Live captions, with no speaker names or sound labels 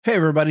Hey,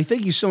 everybody.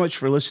 Thank you so much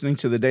for listening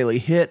to the Daily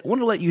Hit. I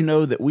want to let you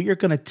know that we are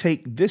going to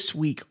take this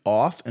week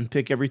off and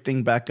pick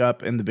everything back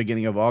up in the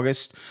beginning of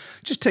August.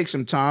 Just take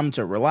some time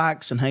to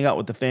relax and hang out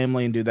with the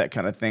family and do that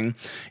kind of thing.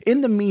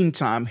 In the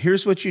meantime,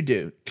 here's what you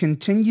do.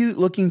 Continue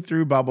looking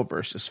through Bible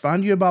verses.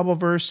 Find you a Bible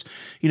verse.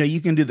 You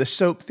can do the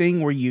SOAP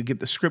thing where you get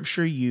the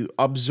scripture, you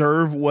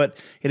observe what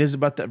it is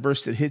about that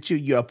verse that hits you,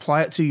 you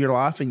apply it to your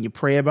life, and you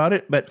pray about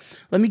it. But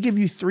let me give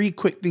you 3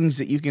 quick things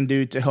that you can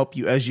do to help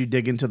you as you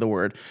dig into the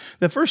Word.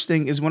 The first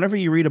thing is whenever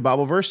you read a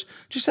Bible verse,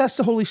 just ask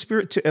the Holy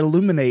Spirit to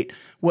illuminate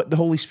what the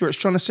Holy Spirit's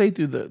trying to say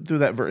through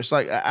that verse.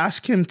 Like,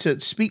 ask Him to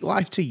speak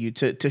life to you,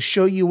 to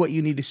show you what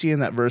you need to see in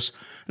that verse.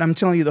 And I'm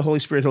telling you, the Holy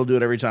Spirit, He'll do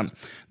it every time.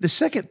 The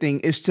second thing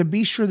is to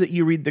be sure that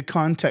you read the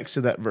context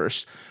of that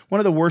verse. One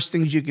of the worst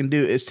things you can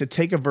do is to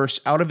take a verse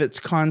out of its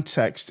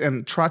context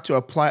and try to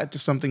apply it to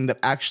something that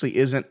actually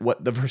isn't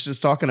what the verse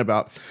is talking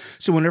about.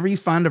 So whenever you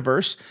find a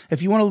verse,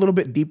 if you want a little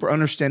bit deeper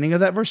understanding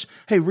of that verse,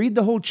 hey, read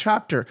the whole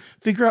chapter.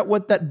 Figure out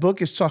what that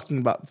book is talking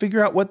about.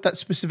 Figure out what that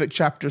specific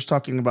chapter is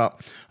talking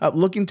about.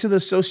 Look into the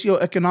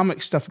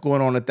socioeconomic stuff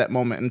going on at that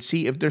moment and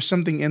see if there's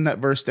something in that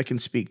verse that can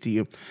speak to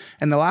you.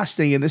 And the last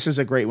thing, and this is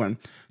a great one,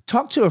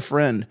 talk to a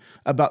friend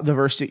about the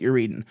verse that you're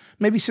reading.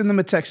 Maybe send them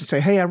a text and say,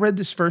 hey, I read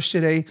this verse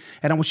today,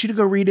 and I want you to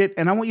go read it,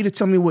 and I want you to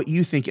tell me what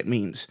you think it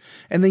means.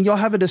 And then you'll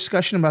have a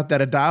discussion about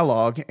that, a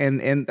dialogue,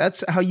 and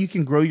that's how you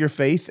can grow your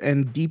faith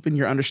and deepen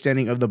your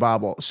understanding of the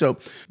Bible. So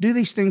do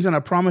these things, and I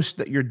promise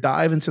that your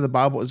dive into the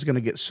Bible is going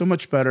to get so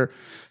much better,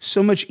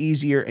 so much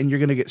easier, and you're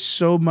going to get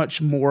so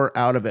much more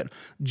out of it.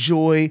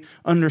 Joy,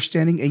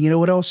 understanding, and you know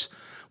what else?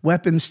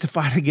 Weapons to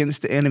fight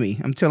against the enemy.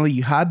 I'm telling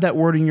you, hide that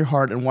word in your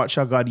heart and watch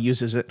how God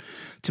uses it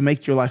to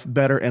make your life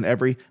better in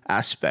every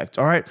aspect.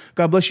 All right.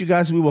 God bless you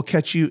guys. We will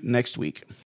catch you next week.